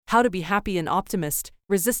How to Be Happy and Optimist,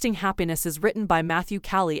 Resisting Happiness is written by Matthew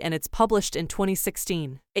Calley and it's published in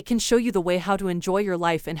 2016. It can show you the way how to enjoy your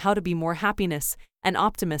life and how to be more happiness and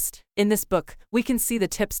optimist. In this book, we can see the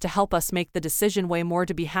tips to help us make the decision way more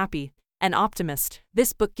to be happy and optimist.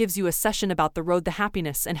 This book gives you a session about the road to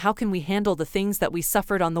happiness and how can we handle the things that we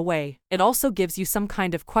suffered on the way. It also gives you some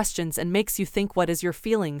kind of questions and makes you think what is your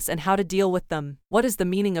feelings and how to deal with them. What is the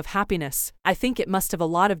meaning of happiness? I think it must have a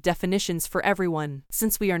lot of definitions for everyone,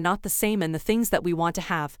 since we are not the same and the things that we want to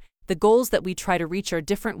have, the goals that we try to reach are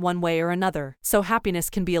different one way or another. So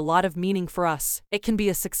happiness can be a lot of meaning for us. It can be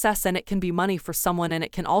a success and it can be money for someone and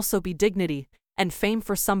it can also be dignity and fame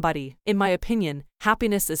for somebody. In my opinion,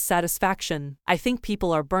 happiness is satisfaction. I think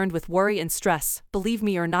people are burned with worry and stress. Believe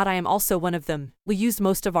me or not, I am also one of them. We use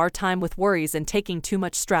most of our time with worries and taking too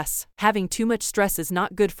much stress. Having too much stress is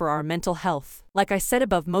not good for our mental health. Like I said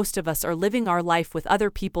above, most of us are living our life with other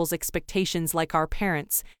people's expectations, like our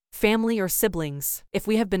parents, family or siblings. If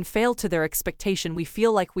we have been failed to their expectation, we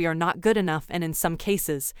feel like we are not good enough, and in some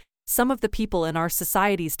cases, some of the people in our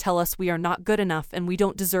societies tell us we are not good enough and we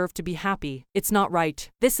don't deserve to be happy. It's not right.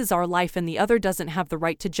 This is our life and the other doesn't have the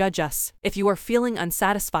right to judge us. If you are feeling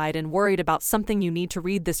unsatisfied and worried about something, you need to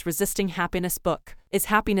read this Resisting Happiness book. Is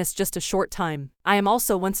happiness just a short time? I am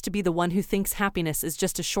also wants to be the one who thinks happiness is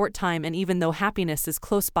just a short time, and even though happiness is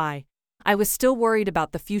close by, I was still worried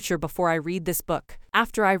about the future before I read this book.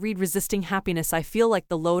 After I read Resisting Happiness, I feel like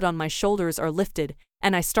the load on my shoulders are lifted,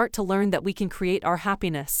 and I start to learn that we can create our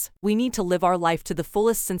happiness. We need to live our life to the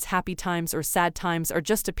fullest, since happy times or sad times are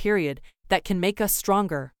just a period that can make us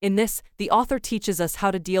stronger. In this, the author teaches us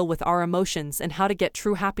how to deal with our emotions and how to get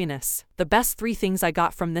true happiness. The best 3 things I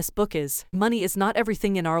got from this book is: money is not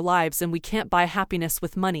everything in our lives and we can't buy happiness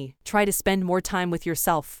with money. Try to spend more time with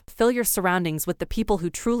yourself. Fill your surroundings with the people who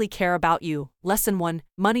truly care about you. Lesson 1.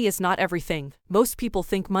 Money is not everything. Most people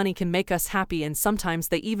think money can make us happy, and sometimes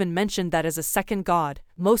they even mention that as a second god.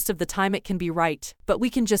 Most of the time it can be right, but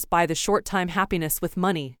we can just buy the short-time happiness with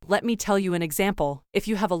money. Let me tell you an example. If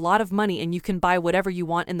you have a lot of money and you can buy whatever you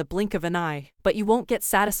want in the blink of an eye, but you won't get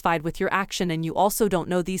satisfied with your action and you also don't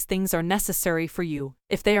know these things are necessary for you.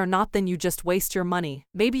 If they are not, then you just waste your money.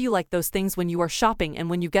 Maybe you like those things when you are shopping, and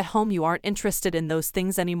when you get home you aren't interested in those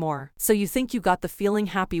things anymore. So you think you got the feeling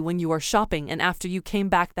happy when you are shopping, and after you came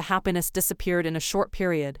back the happiness disappeared in a short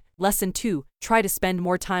period. Lesson 2. Try to spend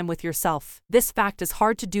more time with yourself. This fact is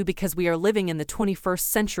hard to do because we are living in the 21st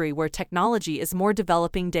century where technology is more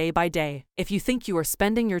developing day by day. If you think you are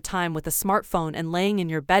spending your time with a smartphone and laying in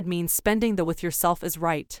your bed means spending the with yourself is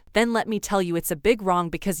right, then let me tell you it's a big wrong,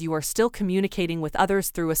 because you are still communicating with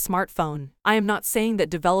others through a smartphone. I am not saying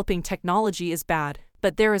that developing technology is bad,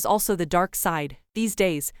 but there is also the dark side. These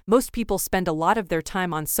days, most people spend a lot of their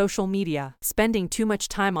time on social media. Spending too much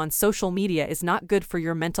time on social media is not good for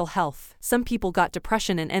your mental health. Some people got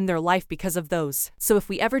depression and end their life because of those. So if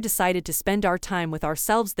we ever decided to spend our time with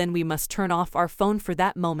ourselves, then we must turn off our phone for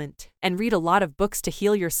that moment and read a lot of books to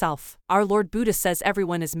heal yourself. Our Lord Buddha says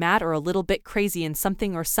everyone is mad or a little bit crazy in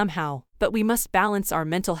something or somehow, but we must balance our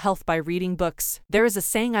mental health by reading books. There is a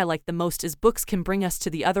saying I like the most is books can bring us to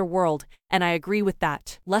the other world, and I agree with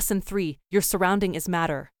that. Lesson 3. Your surrounding is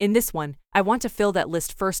matter. In this one, I want to fill that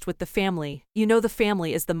list first with the family. You know, the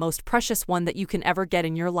family is the most precious one that you can ever get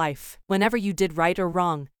in your life. Whenever you did right or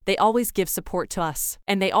wrong, they always give support to us,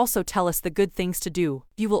 and they also tell us the good things to do.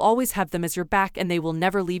 You will always have them as your back and they will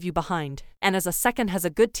never leave you behind. And as a second has a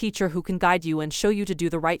good teacher who can guide you and show you to do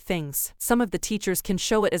the right things. Some of the teachers can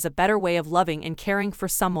show it as a better way of loving and caring for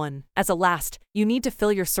someone. As a last, you need to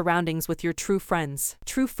fill your surroundings with your true friends.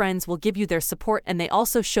 True friends will give you their support and they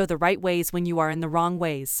also show the right ways when you are in the wrong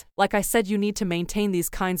ways. Like I said, you need to maintain these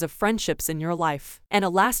kinds of friendships in your life. And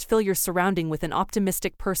at last, fill your surrounding with an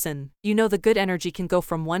optimistic person. You know, the good energy can go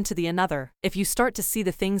from one to the another. If you start to see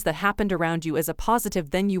the things that happened around you as a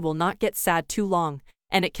positive, then you will not get sad too long,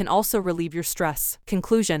 and it can also relieve your stress.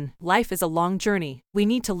 Conclusion. Life is a long journey. We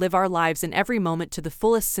need to live our lives in every moment to the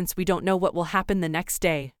fullest, since we don't know what will happen the next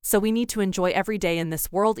day. So we need to enjoy every day in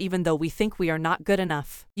this world even though we think we are not good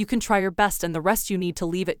enough. You can try your best and the rest you need to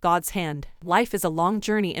leave at God's hand. Life is a long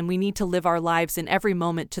journey and we need to live our lives in every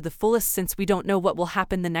moment to the fullest, since we don't know what will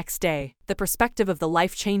happen the next day. The perspective of the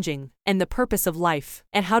life changing, and the purpose of life,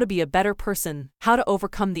 and how to be a better person, how to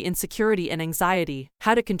overcome the insecurity and anxiety,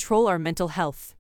 how to control our mental health.